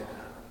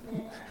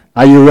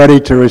Are you ready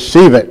to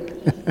receive it?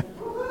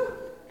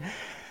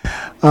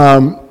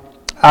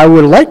 I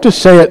would like to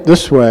say it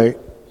this way.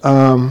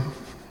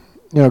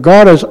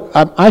 God is.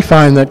 I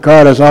find that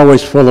God is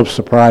always full of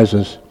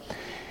surprises.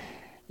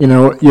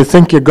 You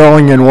think you're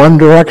going in one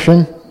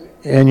direction,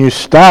 and you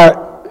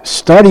start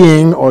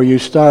studying or you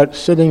start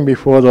sitting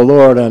before the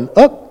Lord, and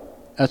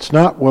that's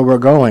not where we're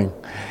going.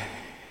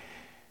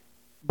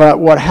 But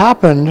what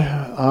happened,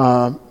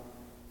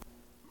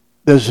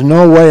 there's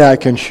no way I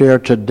can share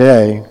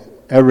today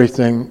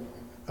everything.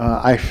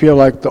 I feel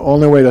like the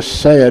only way to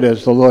say it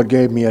is the Lord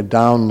gave me a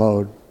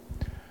download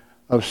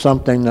of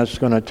something that's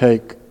going to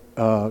take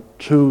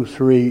 2,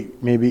 3,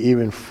 maybe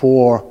even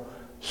 4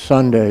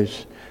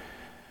 Sundays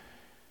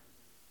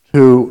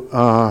to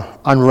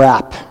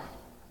unwrap,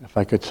 if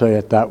I could say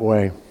it that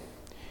way.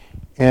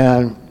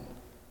 And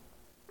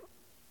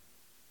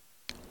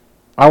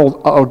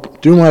I'll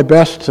do my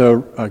best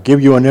to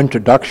give you an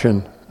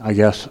introduction, I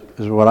guess,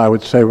 is what I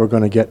would say we're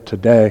going to get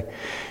today.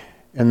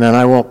 And then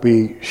I won't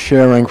be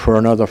sharing for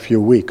another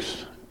few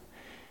weeks.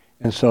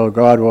 And so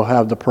God will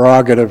have the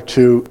prerogative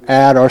to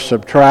add or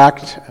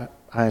subtract.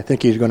 I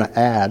think he's going to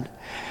add,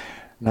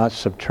 not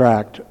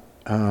subtract,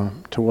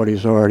 to what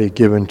he's already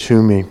given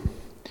to me.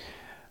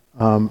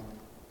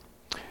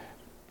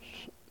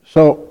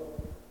 So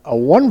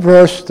one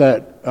verse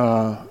that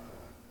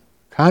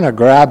kind of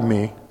grabbed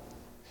me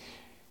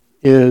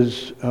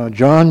is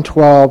John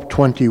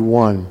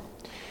 12:21.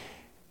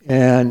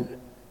 And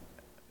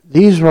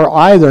these were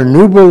either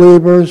new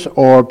believers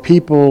or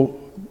people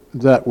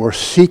that were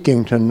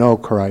seeking to know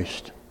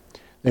Christ.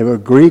 They were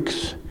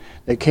Greeks.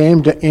 They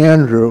came to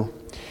Andrew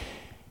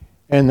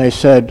and they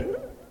said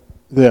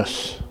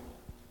this: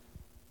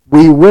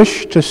 "We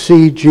wish to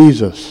see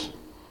Jesus."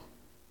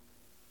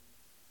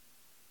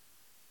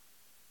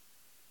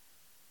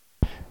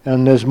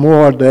 And there's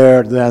more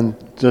there than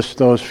just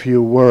those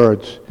few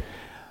words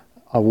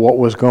of what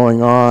was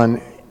going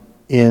on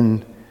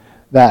in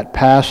that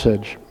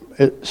passage.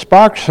 It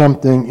sparked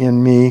something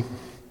in me,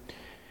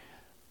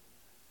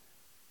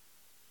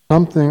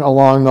 something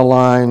along the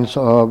lines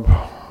of,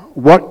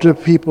 what do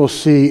people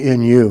see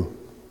in you?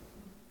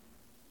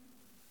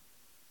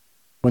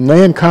 When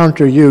they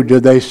encounter you, do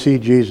they see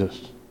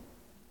Jesus?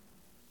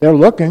 They're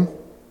looking.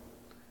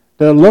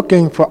 They're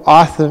looking for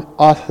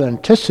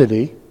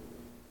authenticity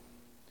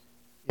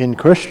in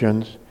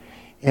Christians.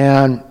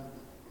 And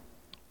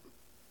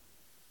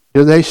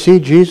do they see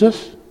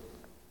Jesus?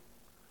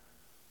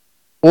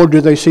 Or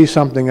do they see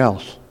something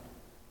else?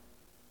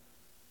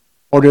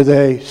 Or do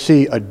they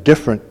see a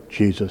different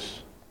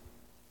Jesus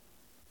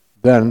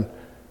than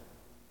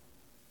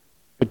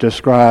it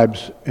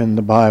describes in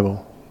the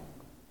Bible?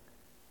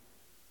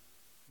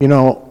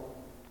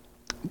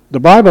 The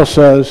Bible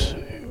says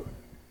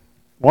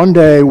one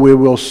day we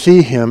will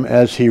see him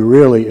as he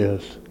really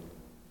is.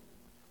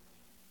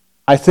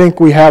 I think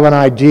we have an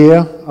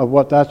idea of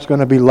what that's going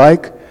to be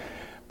like,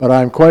 but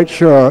I'm quite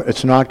sure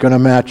it's not going to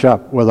match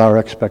up with our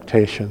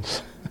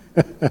expectations.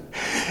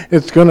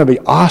 It's going to be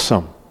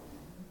awesome.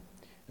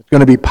 It's going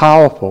to be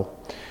powerful,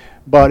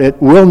 but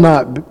it will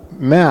not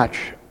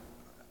match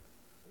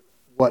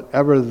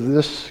whatever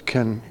this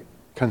can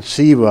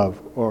conceive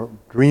of or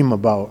dream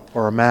about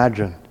or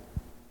imagine.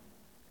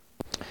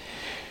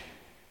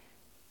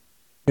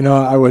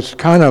 I was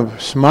kind of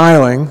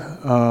smiling.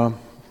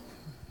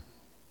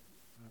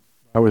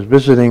 I was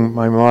visiting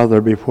my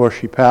mother before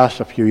she passed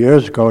a few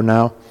years ago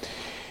now,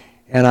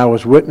 and I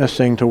was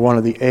witnessing to one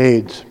of the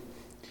aides.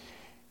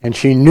 And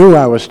she knew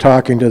I was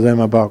talking to them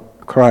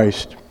about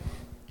Christ.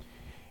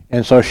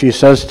 And so she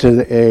says to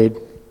the aide,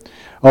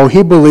 "Oh,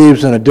 he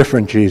believes in a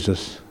different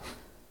Jesus."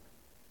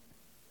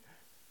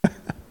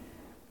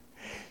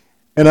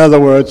 In other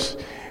words,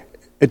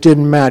 it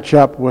didn't match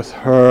up with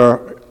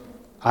her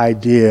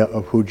idea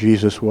of who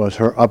Jesus was,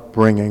 her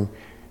upbringing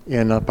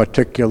in a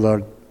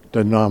particular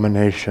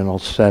denominational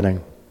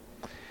setting.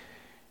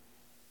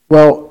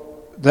 Well,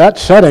 that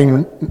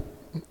setting,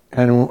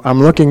 and I'm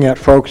looking at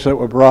folks that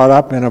were brought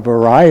up in a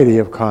variety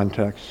of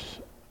contexts,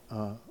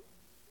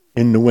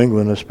 in New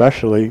England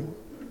especially,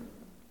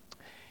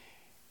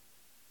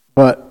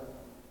 but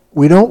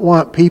we don't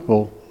want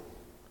people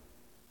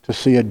to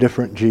see a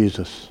different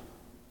Jesus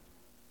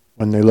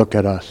when they look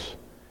at us.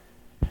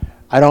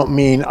 I don't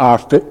mean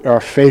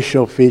our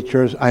facial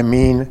features, I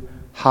mean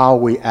how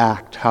we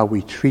act, how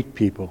we treat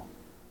people.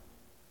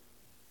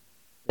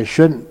 They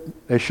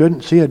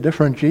shouldn't see a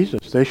different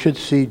Jesus. They should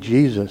see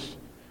Jesus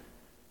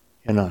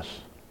in us.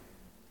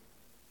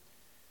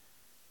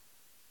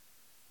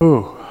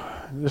 Ooh,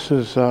 this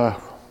is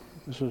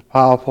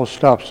powerful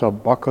stuff, so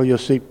buckle your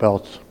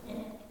seatbelts.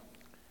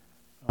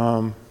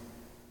 I'm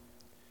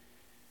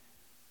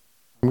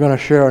going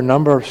to share a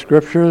number of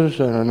scriptures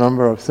and a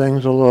number of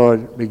things the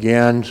Lord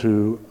began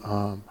to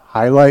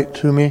highlight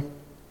to me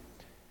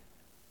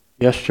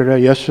yesterday.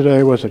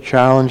 Yesterday was a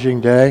challenging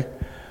day.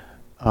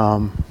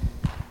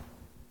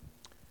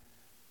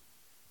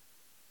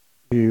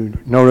 You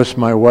notice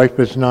my wife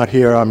is not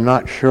here. I'm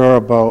not sure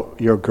about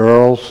your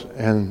girls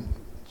and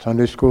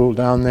Sunday school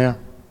down there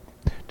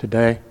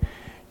today.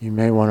 You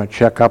may want to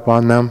check up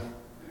on them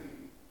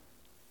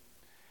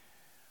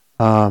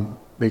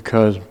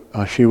because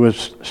she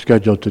was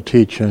scheduled to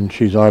teach and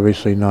she's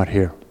obviously not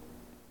here.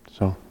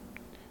 So,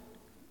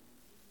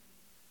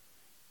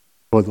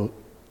 for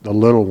the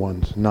little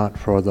ones, not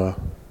for the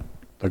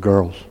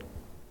girls.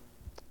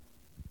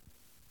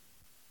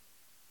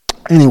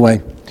 Anyway,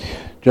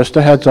 just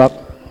a heads up.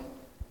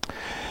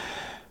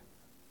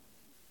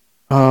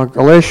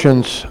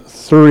 Galatians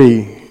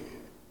 3,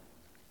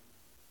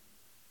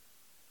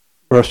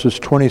 verses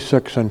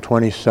 26 and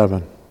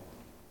 27.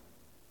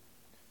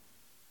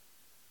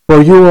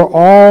 For you are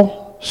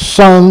all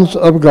sons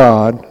of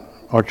God,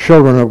 or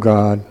children of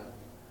God,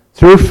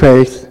 through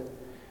faith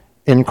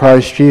in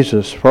Christ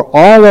Jesus. For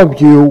all of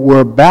you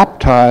were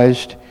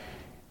baptized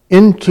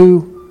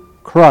into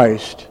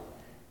Christ,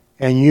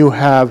 and you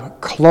have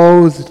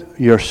clothed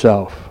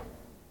yourself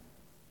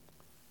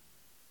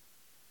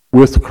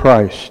with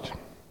Christ.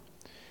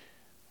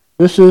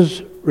 This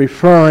is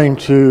referring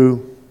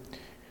to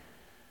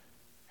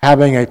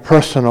having a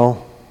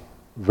personal,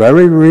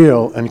 very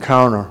real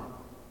encounter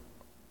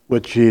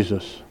with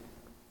Jesus.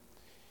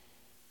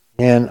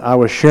 And I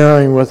was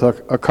sharing with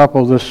a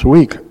couple this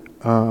week.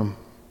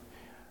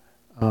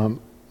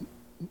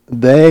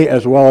 They,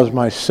 as well as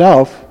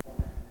myself,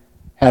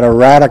 had a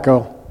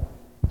radical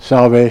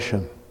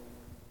salvation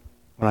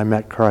when I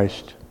met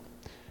Christ.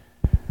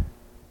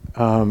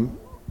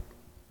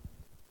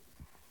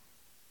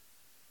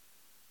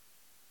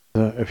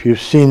 If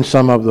you've seen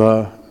some of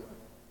the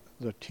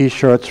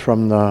T-shirts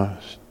from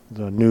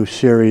the new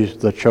series,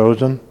 The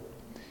Chosen,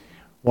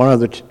 one of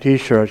the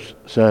T-shirts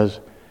says,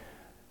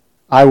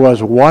 "I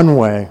was one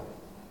way,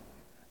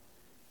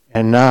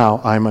 and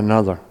now I'm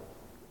another.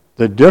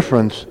 The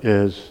difference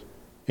is,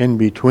 in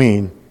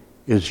between,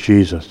 is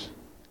Jesus."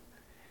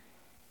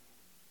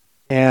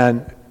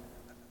 And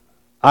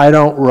I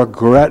don't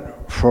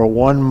regret for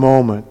one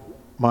moment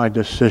my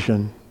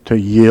decision to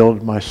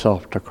yield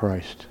myself to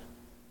Christ.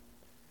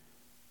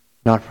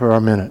 Not for a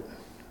minute.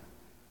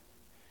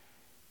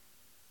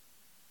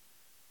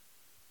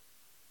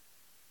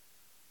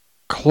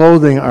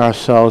 Clothing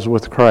ourselves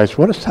with Christ.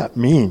 What does that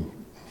mean?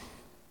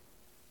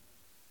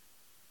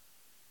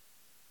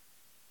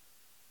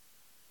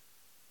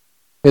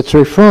 It's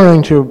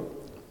referring to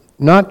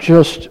not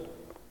just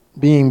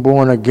being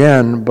born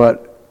again,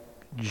 but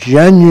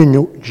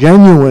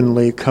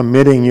genuinely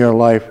committing your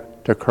life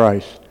to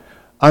Christ.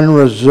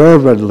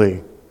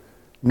 Unreservedly.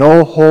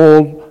 No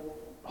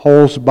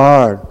holds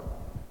barred.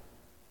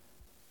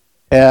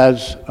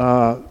 As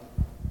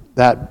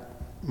that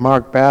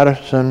Mark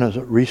Batterson is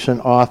a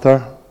recent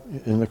author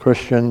in the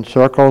Christian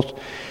circles,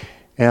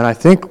 and I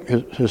think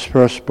his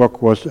first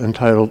book was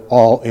entitled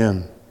All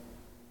In.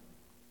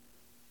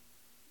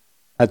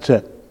 That's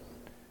it.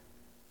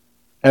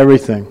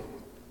 Everything.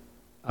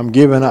 I'm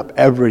giving up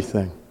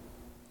everything.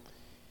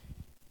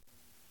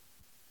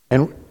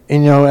 And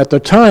at the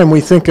time we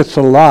think it's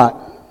a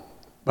lot,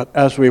 but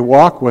as we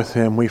walk with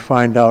Him, we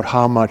find out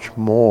how much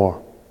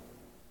more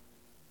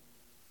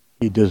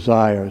He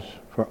desires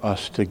for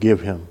us to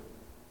give Him.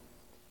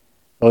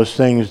 Those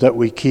things that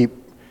we keep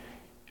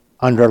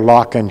under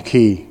lock and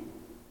key,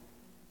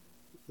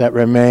 that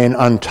remain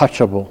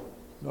untouchable.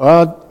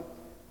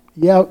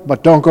 Yeah,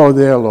 but don't go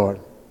there, Lord.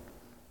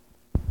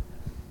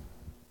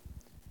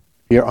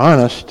 If you're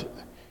honest,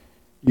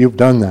 you've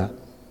done that.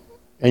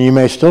 And you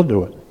may still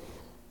do it,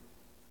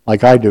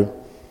 like I do.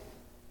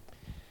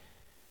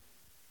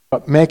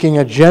 But making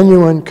a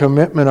genuine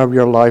commitment of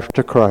your life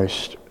to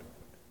Christ.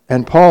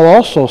 And Paul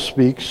also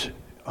speaks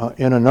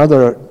in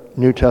another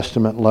New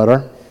Testament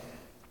letter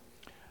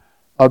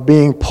of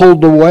being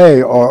pulled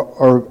away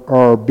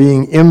or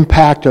being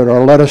impacted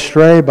or led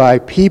astray by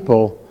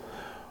people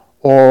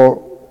or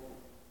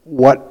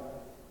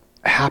what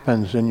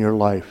happens in your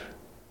life.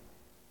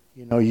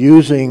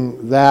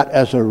 Using that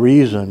as a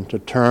reason to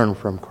turn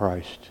from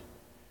Christ,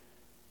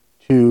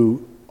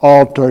 to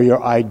alter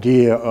your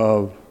idea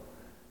of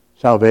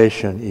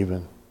salvation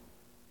even.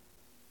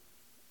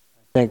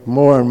 I think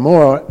more and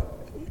more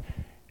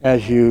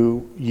as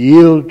you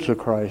yield to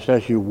Christ,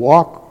 as you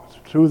walk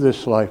through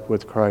this life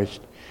with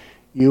Christ,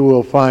 you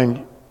will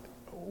find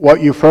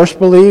what you first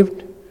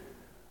believed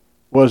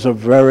was a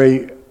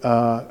very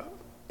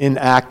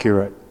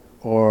inaccurate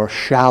or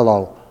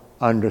shallow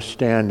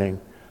understanding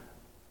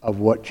of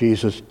what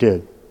Jesus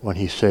did when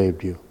He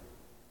saved you.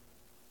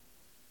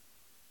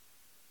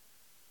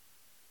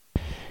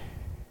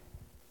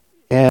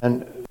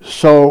 And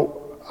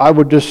so I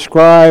would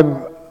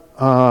describe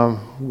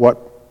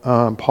what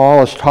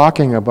Paul is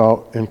talking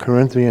about in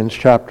Corinthians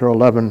chapter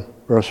 11,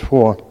 verse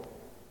 4,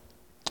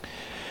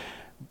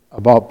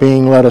 about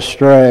being led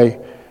astray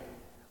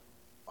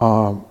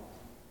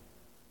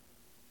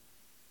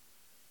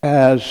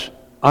as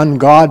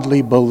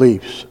ungodly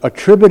beliefs,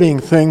 attributing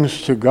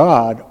things to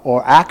God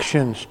or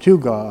actions to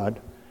God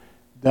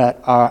that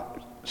are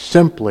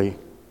simply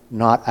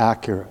not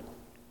accurate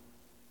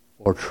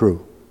or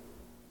true.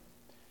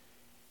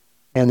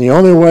 And the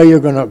only way you're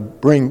going to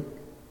bring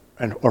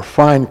or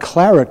find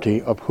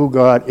clarity of who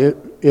God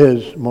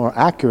is more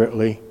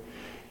accurately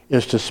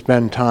is to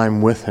spend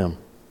time with Him.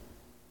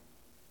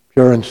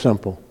 Pure and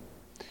simple.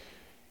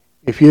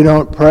 If you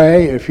don't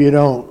pray, if you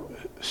don't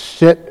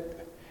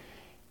sit,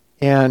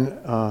 and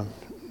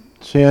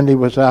Sandy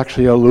was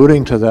actually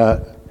alluding to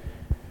that,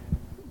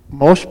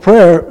 most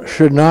prayer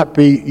should not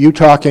be you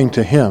talking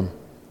to Him.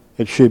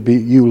 It should be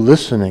you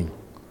listening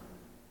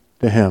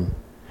to Him.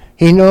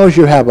 He knows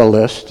you have a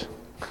list.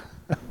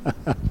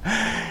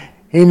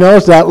 He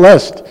knows that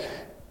list.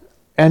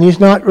 And He's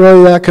not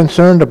really that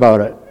concerned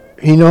about it.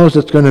 He knows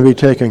it's going to be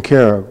taken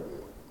care of.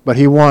 But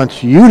He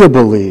wants you to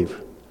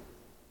believe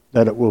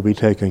that it will be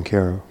taken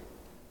care of.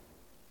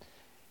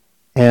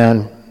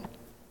 And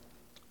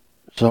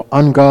so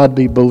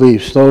ungodly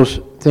beliefs, those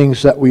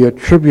things that we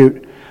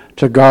attribute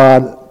to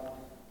God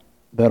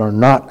that are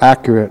not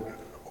accurate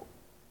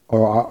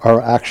or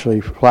are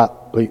actually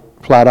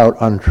flat out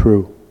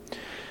untrue.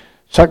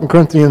 2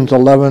 Corinthians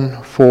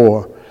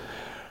 11:4.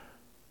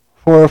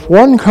 For if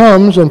one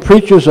comes and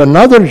preaches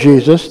another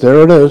Jesus,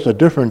 there it is, a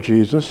different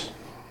Jesus,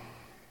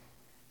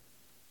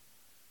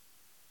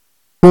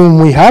 whom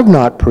we have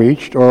not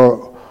preached,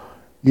 or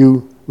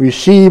you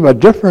receive a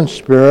different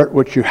spirit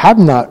which you have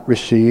not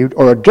received,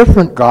 or a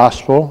different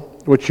gospel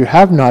which you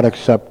have not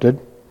accepted.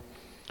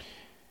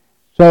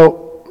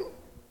 So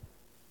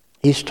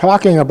he's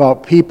talking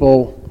about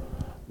people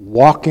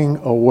walking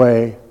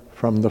away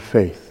from the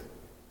faith,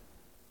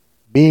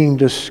 being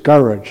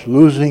discouraged,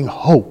 losing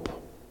hope.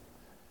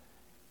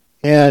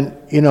 And,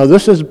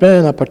 this has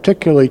been a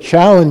particularly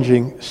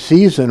challenging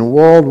season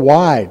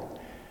worldwide.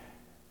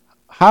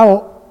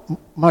 How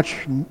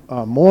much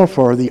more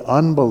for the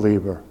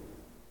unbeliever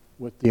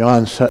with the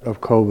onset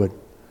of COVID?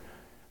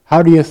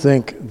 How do you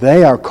think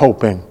they are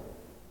coping?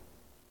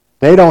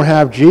 They don't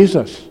have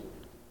Jesus.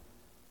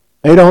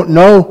 They don't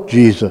know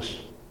Jesus.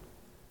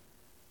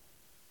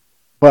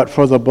 But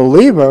for the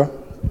believer,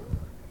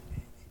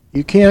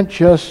 you can't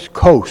just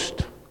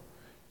coast.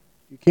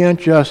 You can't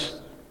just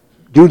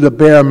do the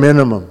bare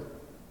minimum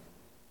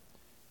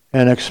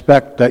and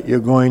expect that you're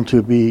going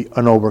to be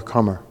an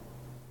overcomer.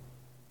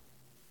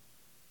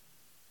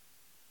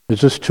 Is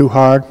this too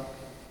hard?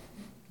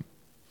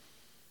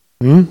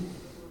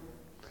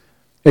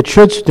 It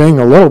should sting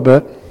a little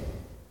bit.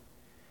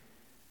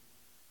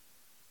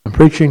 I'm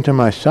preaching to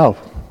myself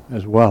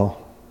as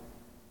well.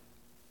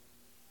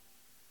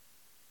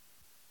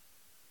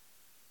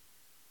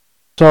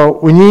 So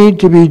we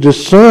need to be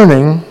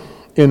discerning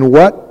in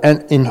what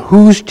and in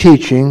whose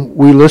teaching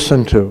we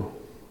listen to,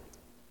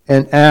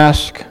 and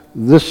ask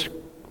this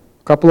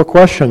couple of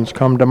questions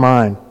come to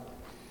mind.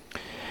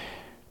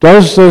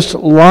 Does this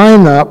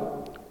line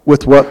up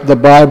with what the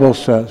Bible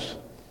says?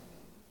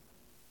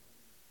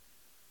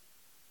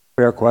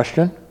 Fair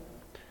question.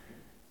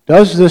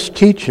 Does this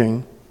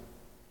teaching,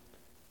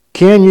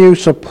 can you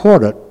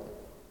support it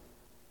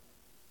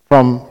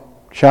from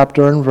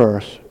chapter and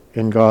verse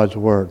in God's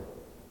Word?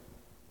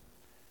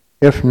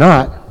 If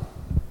not,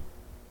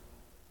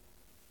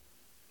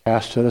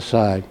 cast it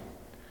aside.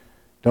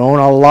 Don't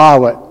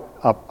allow it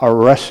a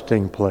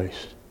resting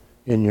place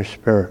in your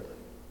spirit.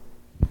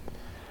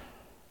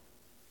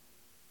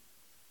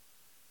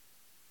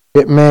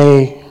 It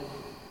may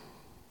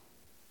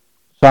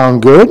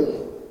sound good.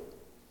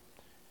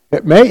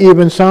 It may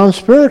even sound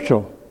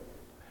spiritual.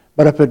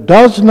 But if it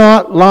does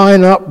not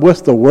line up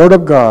with the Word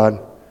of God,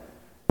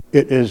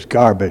 it is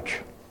garbage.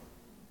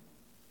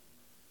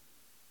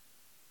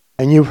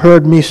 And you've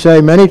heard me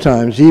say many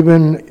times,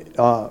 even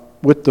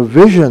with the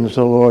visions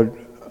the Lord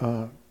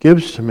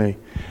gives to me,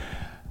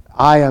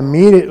 I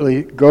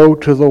immediately go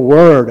to the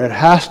Word. It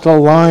has to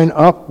line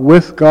up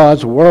with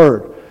God's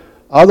Word.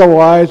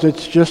 Otherwise,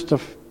 it's just a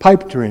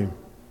pipe dream.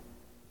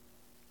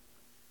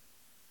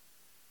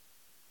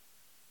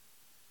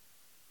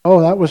 Oh,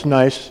 that was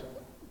nice,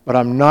 but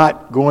I'm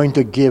not going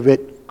to give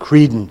it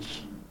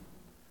credence.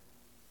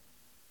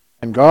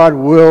 And God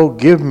will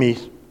give me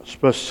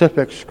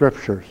specific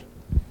scriptures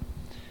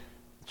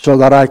so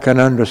that I can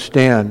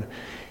understand.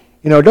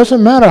 It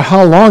doesn't matter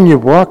how long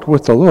you've walked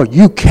with the Lord.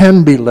 You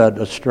can be led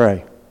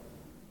astray.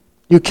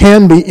 You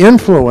can be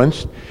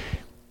influenced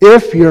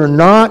if you're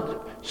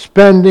not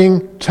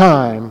spending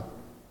time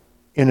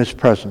in His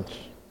presence,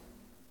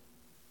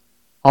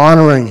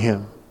 honoring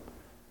Him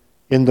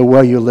in the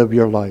way you live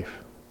your life.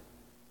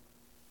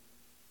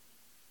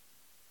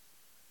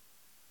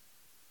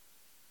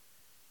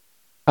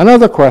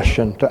 Another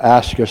question to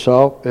ask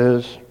yourself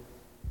is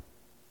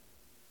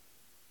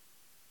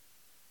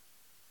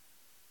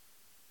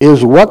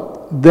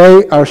what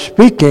they are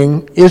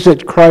speaking, is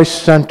it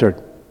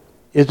Christ-centered?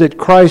 Is it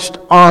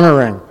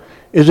Christ-honoring?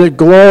 Is it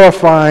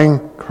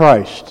glorifying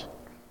Christ?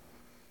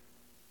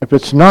 If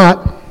it's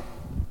not,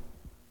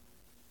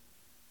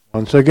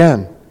 once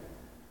again,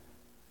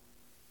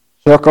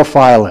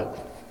 circumfile it.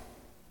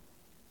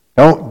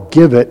 Don't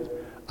give it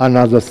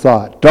another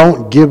thought.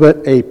 Don't give it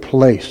a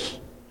place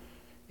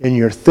in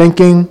your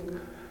thinking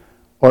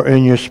or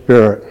in your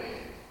spirit.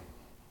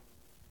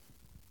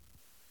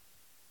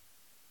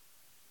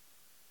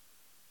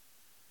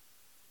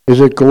 Is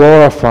it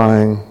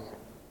glorifying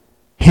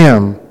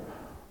Him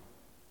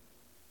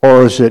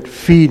or is it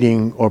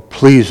feeding or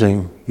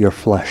pleasing your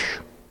flesh?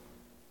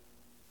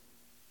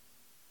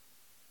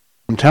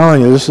 I'm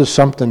telling you, this is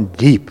something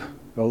deep.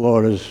 The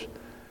Lord is...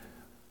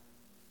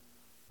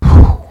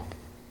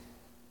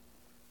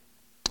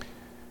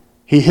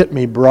 He hit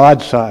me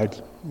broadside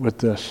with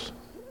this.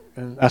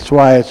 And that's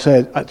why I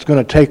said it's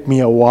going to take me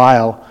a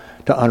while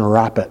to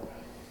unwrap it.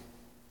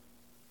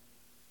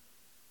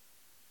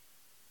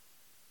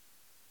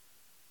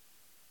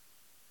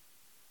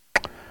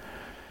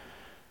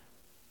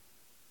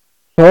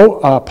 So,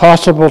 a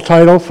possible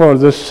title for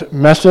this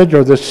message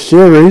or this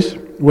series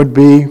would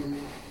be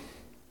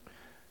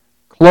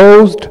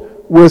Clothed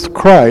with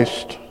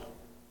Christ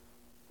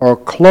or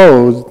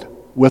Clothed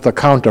with a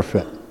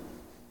Counterfeit.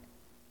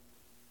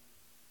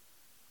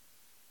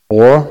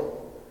 Or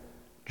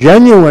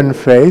genuine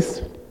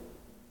faith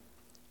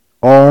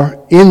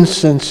or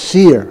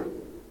insincere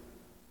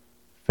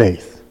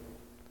faith.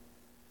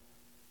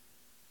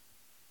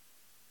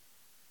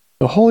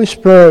 The Holy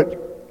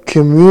Spirit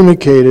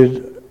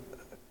communicated,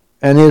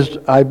 and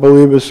I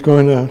believe is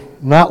going to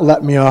not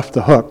let me off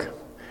the hook.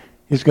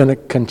 He's going to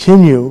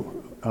continue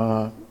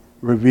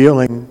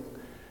revealing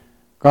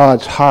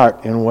God's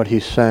heart in what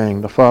he's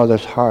saying, the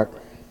Father's heart.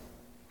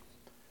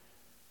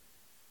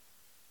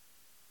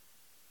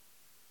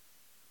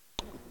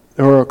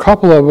 There were a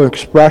couple of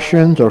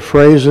expressions or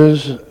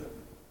phrases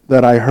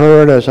that I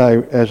heard as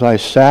I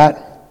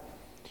sat.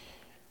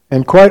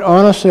 And quite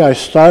honestly, I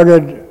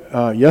started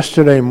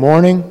yesterday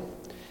morning,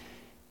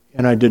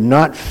 and I did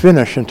not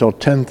finish until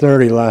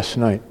 10:30 last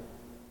night.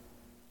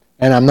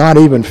 And I'm not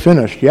even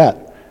finished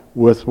yet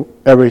with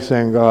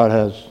everything God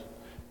has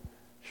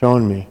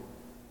shown me.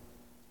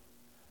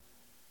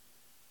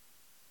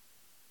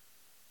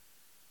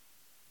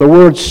 The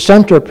word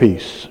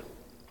centerpiece.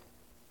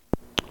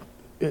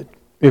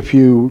 If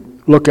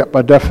you look at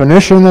a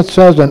definition, it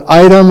says an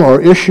item or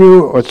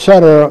issue,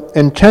 etc.,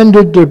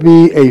 intended to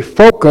be a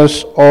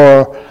focus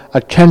or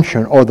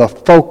attention or the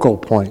focal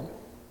point.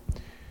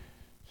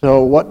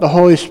 So what the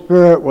Holy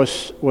Spirit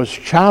was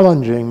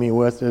challenging me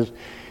with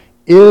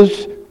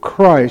is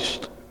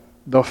Christ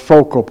the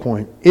focal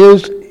point?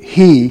 Is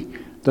he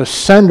the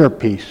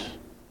centerpiece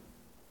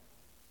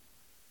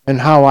in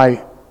how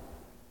I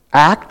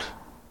act,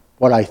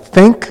 what I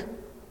think,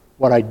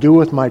 what I do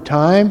with my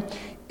time?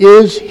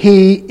 Is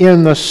he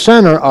in the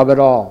center of it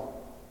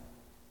all?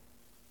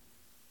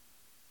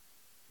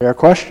 Fair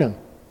question.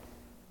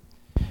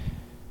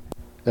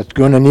 That's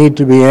going to need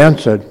to be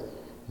answered,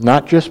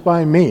 not just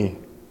by me,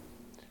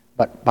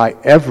 but by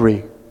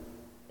every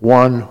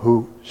one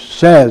who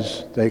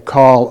says they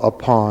call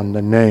upon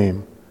the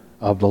name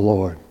of the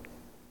Lord.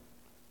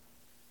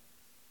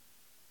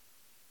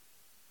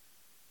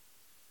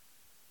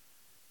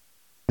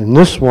 And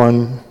this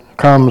one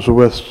comes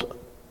with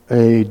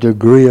a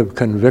degree of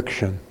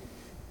conviction.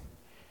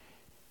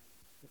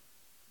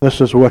 This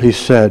is what he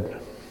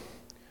said: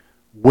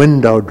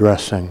 window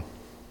dressing.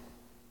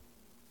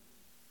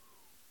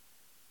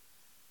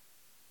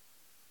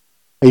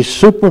 A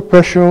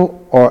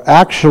superficial or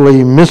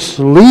actually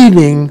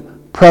misleading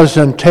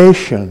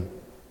presentation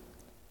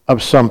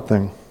of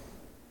something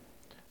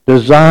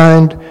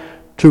designed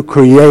to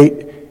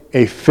create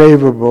a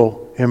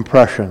favorable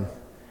impression.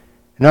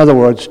 In other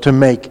words, to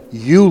make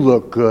you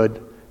look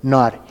good,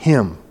 not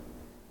him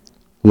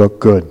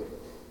look good.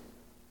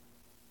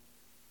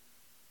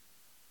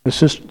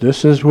 This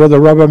is where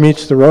the rubber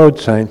meets the road,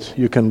 saints.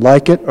 You can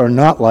like it or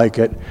not like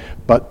it,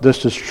 but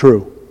this is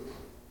true.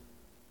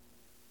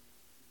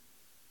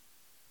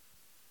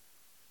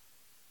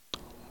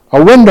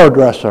 A window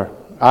dresser.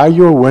 Are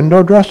you a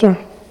window dresser?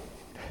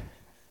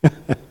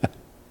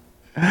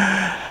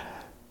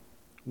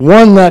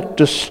 One that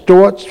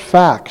distorts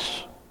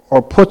facts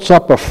or puts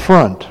up a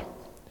front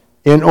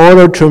in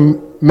order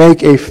to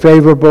make a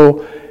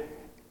favorable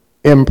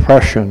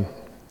impression.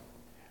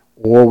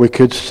 Or we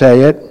could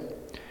say it,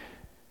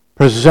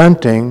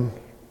 presenting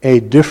a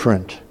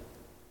different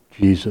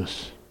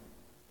Jesus,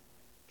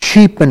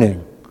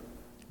 cheapening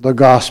the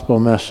gospel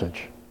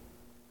message.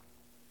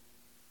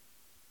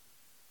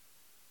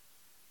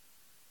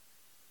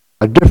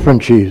 A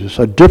different Jesus,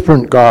 a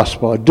different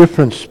gospel, a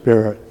different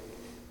spirit.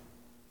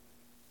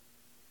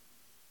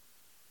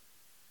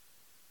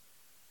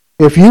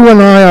 If you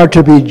and I are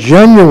to be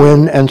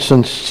genuine and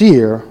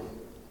sincere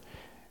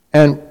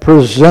and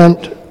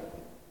present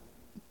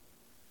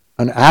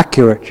an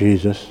accurate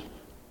Jesus,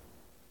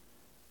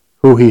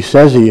 who he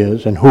says he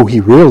is and who he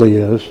really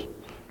is,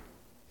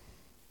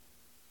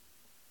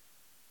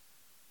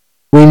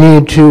 we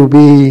need to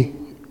be,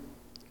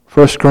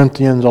 1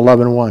 Corinthians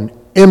 11:1,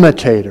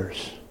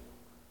 imitators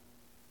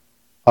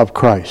of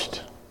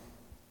Christ.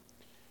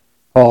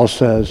 Paul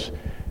says,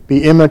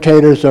 be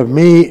imitators of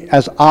me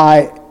as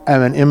I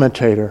am an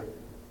imitator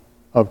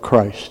of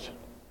Christ.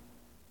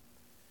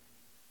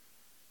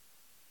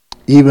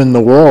 Even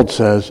the world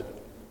says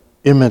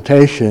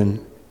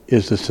imitation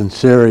is the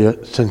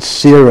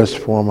sincerest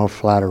form of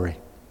flattery.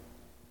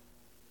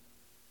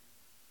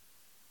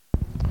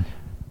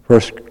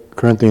 1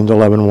 Corinthians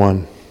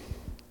 11:1.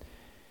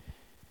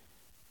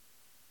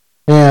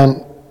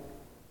 and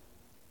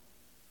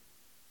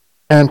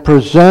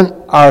present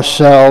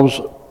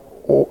ourselves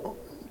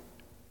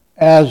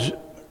as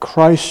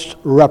Christ's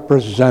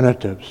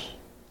representatives.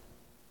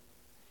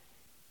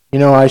 You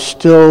know, I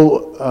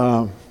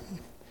still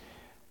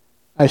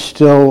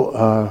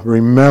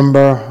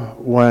remember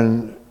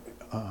when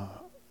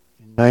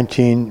in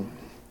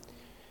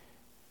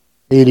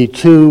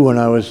 1982, when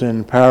I was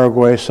in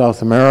Paraguay,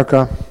 South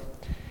America,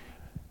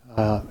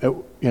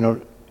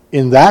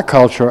 in that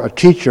culture, a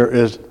teacher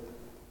is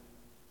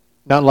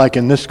not like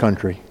in this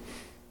country.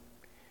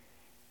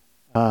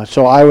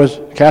 So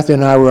Kathy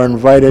and I were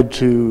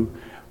invited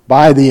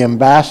by the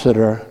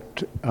ambassador,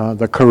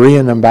 the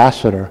Korean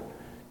ambassador,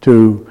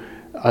 to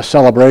a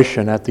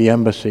celebration at the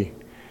embassy.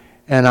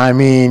 And I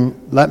mean,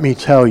 let me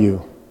tell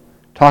you,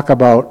 talk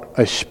about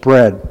a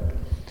spread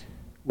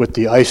with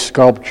the ice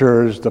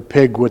sculptures, the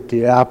pig with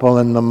the apple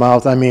in the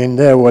mouth. I mean,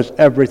 there was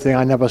everything.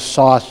 I never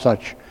saw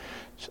such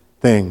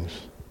things.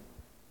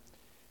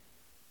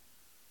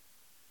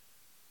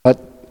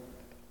 But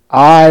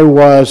I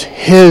was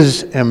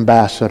his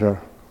ambassador.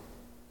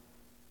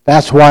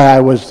 That's why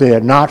I was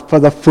there, not for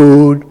the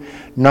food,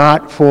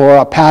 not for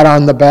a pat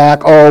on the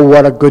back. Oh,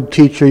 what a good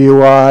teacher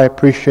you are. I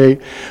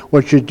appreciate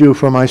what you do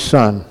for my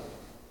son.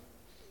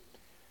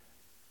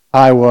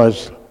 I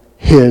was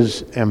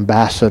his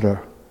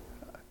ambassador.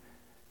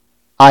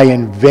 I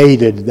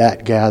invaded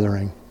that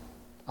gathering.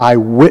 I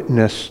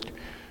witnessed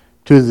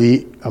to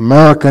the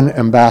American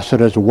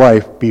ambassador's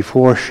wife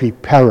before she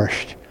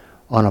perished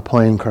on a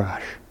plane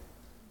crash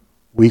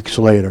weeks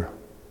later.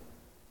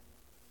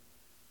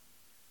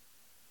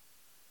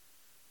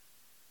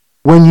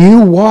 When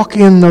you walk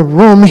in the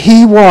room,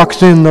 he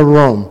walks in the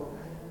room.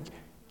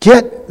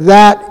 Get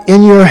that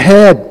in your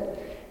head,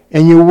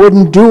 and you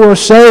wouldn't do or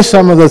say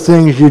some of the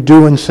things you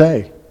do and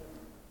say.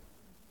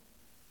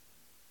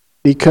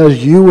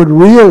 Because you would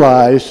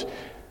realize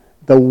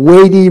the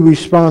weighty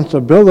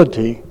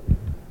responsibility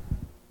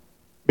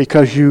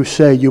because you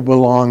say you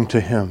belong to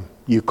him.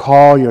 You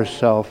call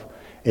yourself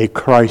a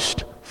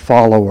Christ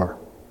follower.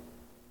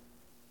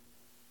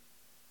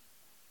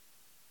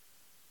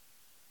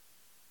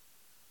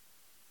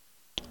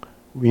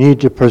 We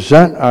need to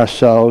present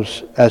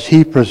ourselves as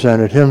he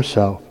presented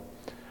himself,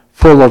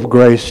 full of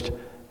grace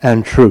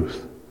and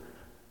truth.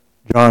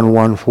 John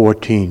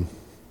 1:14.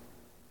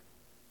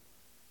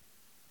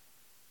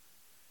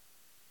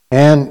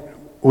 And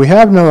we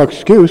have no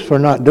excuse for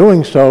not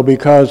doing so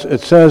because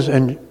it says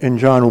in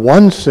John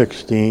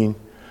 1:16,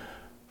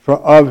 for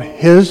of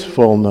his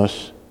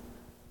fullness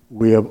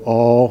we have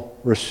all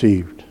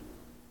received.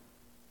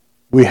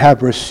 We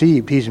have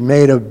received. He's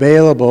made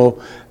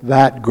available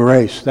that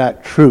grace,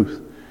 that truth.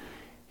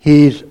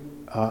 He's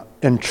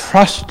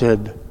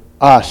entrusted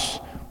us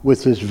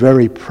with his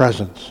very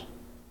presence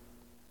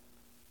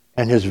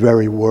and his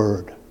very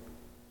word.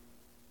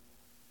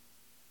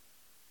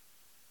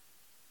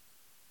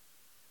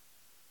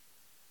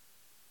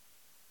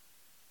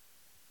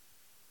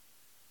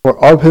 For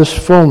of his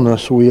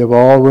fullness we have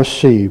all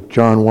received,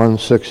 John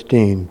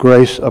 1:16,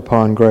 grace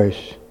upon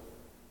grace.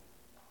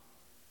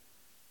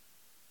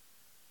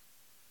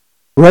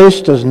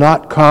 Grace does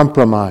not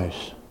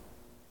compromise.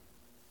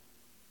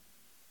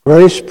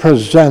 Grace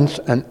presents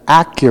an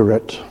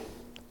accurate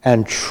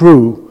and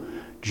true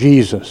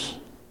Jesus,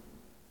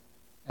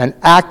 an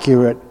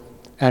accurate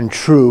and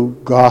true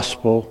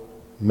gospel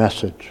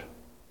message.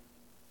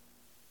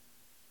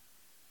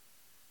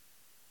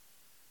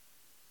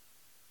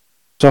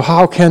 So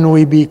how can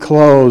we be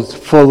clothed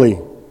fully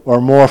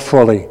or more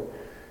fully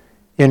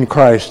in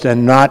Christ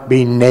and not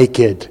be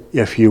naked,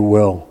 if you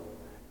will,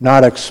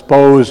 not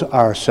expose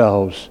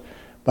ourselves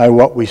by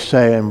what we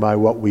say and by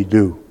what we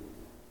do?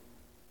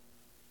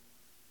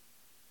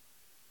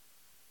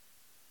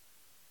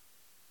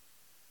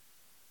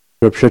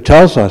 Scripture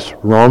tells us,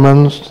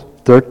 Romans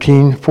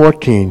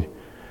 13:14,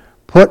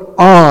 put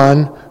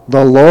on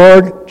the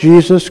Lord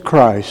Jesus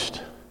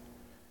Christ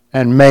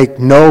and make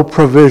no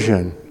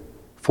provision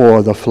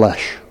for the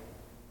flesh.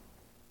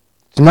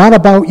 It's not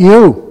about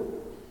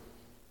you.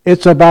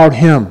 It's about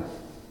him.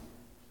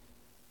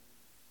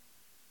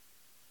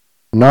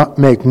 Not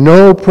make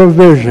no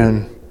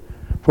provision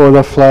for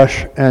the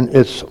flesh and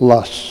its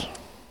lusts.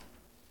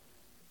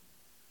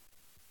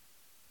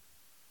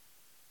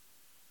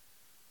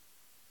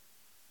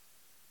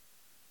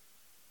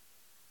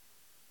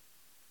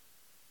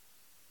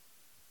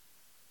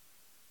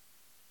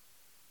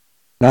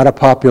 Not a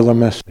popular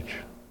message.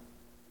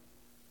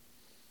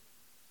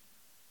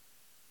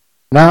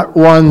 Not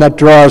one that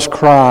draws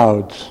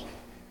crowds.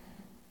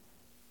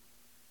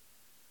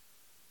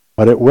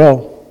 But it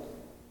will.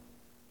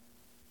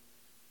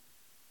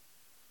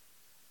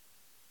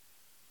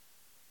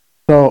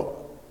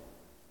 So,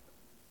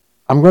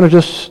 I'm going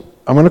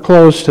to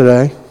close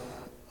today.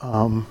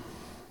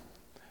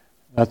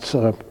 That's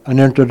an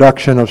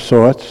introduction of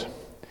sorts.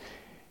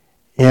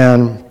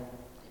 And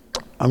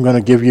I'm going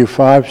to give you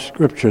 5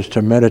 scriptures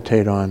to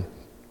meditate on,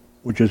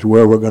 which is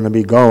where we're going to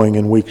be going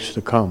in weeks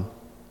to come.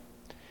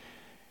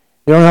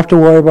 You don't have to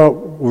worry about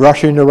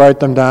rushing to write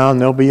them down.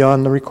 They'll be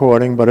on the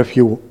recording, but if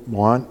you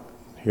want,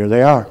 here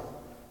they are.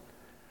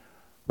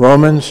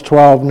 Romans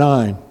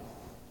 12:9.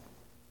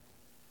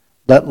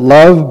 Let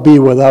love be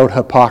without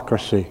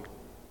hypocrisy.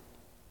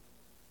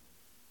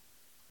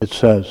 It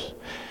says.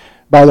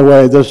 By the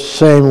way, this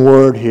same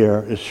word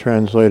here is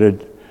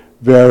translated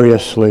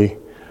variously.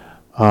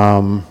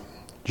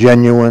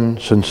 Genuine,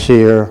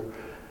 sincere,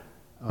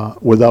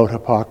 without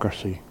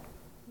hypocrisy.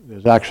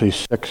 There's actually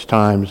 6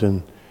 times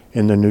in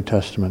the New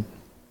Testament.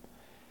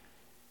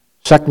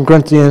 2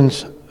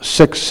 Corinthians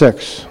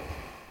 6:6.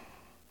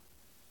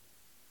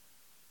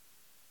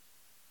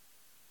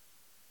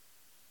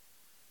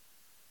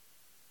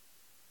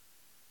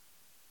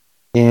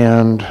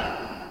 And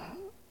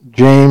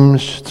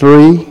James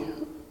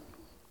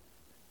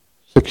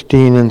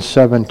 3:16 and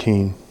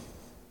 17.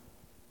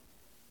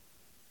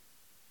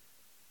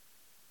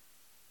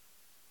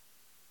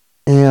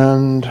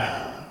 And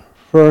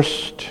 1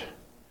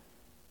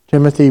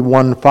 Timothy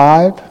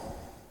 1:5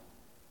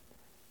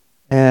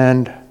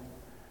 and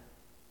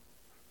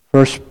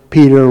 1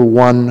 Peter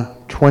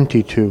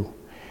 1:22.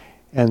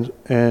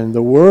 And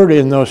the word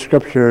in those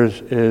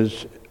scriptures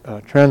is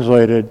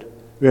translated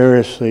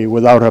variously: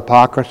 without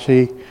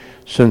hypocrisy,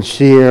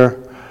 sincere,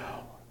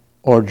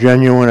 or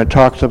genuine. It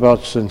talks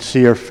about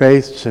sincere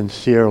faith,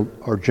 sincere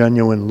or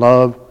genuine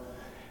love,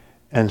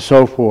 and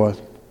so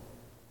forth.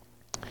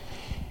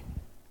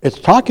 It's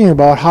talking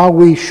about how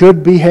we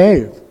should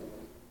behave,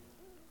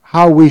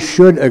 how we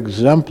should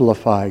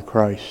exemplify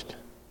Christ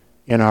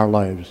in our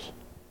lives.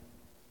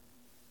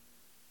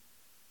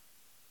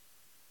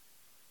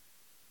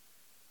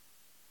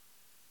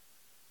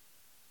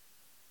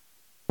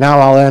 Now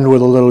I'll end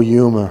with a little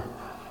humor.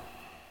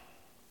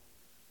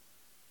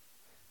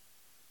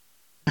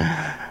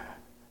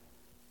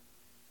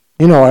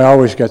 You know, I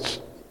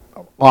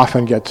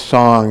often get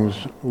songs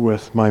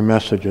with my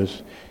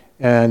messages,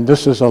 and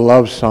this is a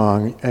love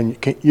song, and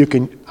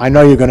I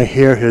know you're going to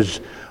hear his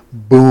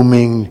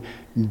booming,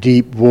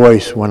 deep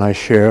voice when I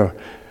share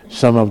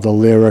some of the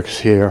lyrics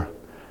here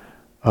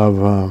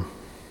of,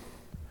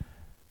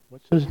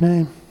 what's his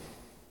name?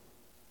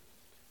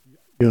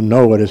 You'll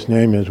know what his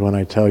name is when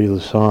I tell you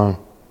the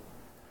song.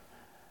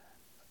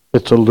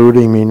 It's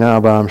eluding me now,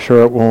 but I'm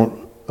sure it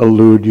won't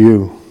elude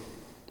you.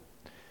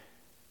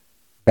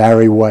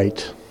 Barry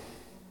White.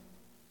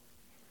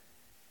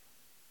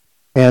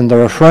 And the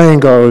refrain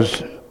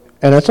goes,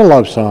 and it's a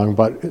love song,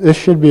 but this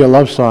should be a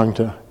love song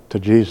to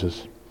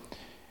Jesus.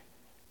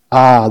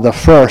 Ah, the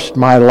first,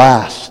 my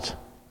last,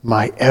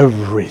 my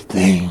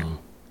everything.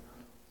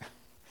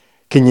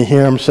 Can you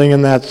hear him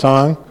singing that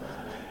song?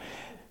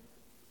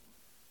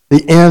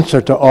 The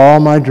answer to all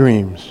my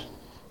dreams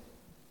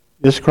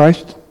is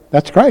Christ.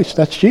 That's Christ.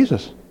 That's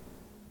Jesus.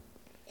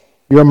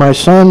 You're my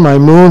sun, my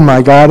moon,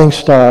 my guiding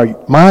star,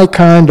 my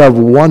kind of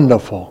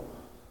wonderful.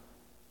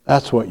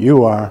 That's what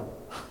you are.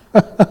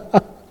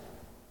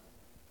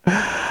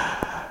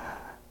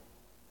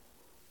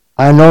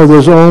 I know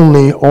there's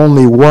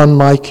only one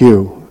like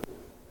you.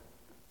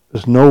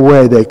 There's no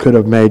way they could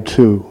have made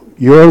two.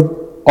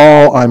 You're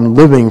all I'm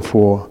living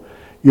for.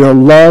 Your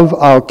love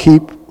I'll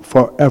keep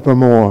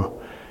forevermore.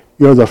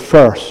 You're the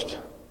first,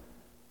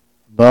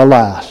 the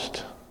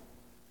last,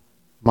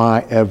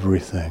 my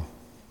everything,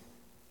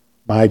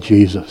 my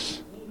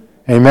Jesus.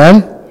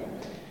 Amen?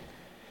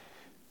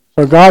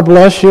 So God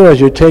bless you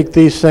as you take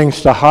these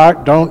things to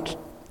heart.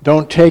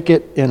 Don't take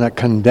it in a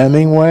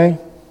condemning way,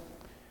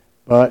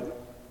 but,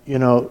 you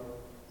know,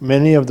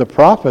 many of the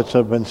prophets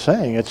have been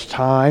saying it's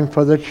time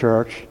for the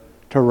church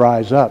to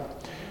rise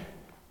up.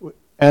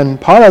 And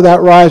part of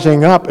that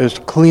rising up is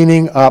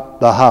cleaning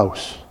up the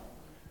house.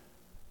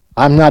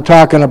 I'm not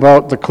talking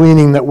about the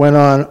cleaning that went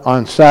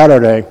on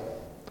Saturday.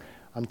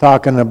 I'm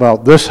talking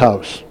about this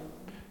house.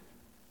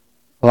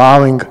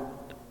 Allowing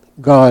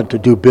God to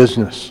do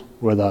business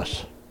with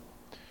us.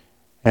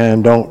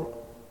 And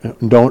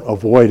don't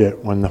avoid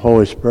it when the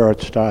Holy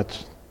Spirit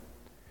starts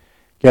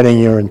getting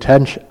your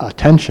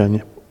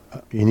attention.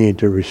 You need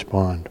to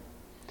respond.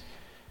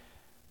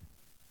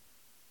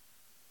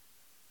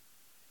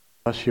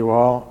 Bless you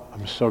all.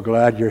 I'm so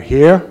glad you're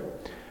here.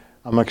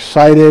 I'm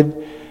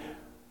excited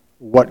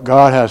what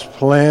God has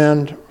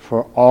planned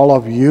for all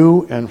of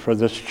you and for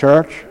this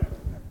church.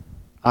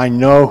 I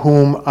know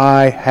whom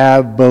I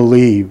have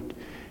believed,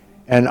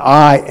 and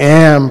I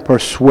am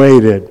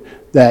persuaded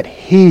that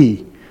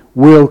he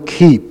will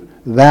keep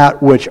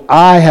that which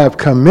I have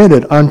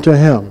committed unto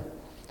him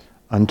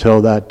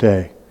until that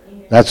day.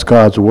 That's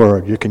God's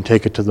word. You can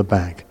take it to the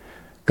bank.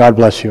 God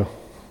bless you.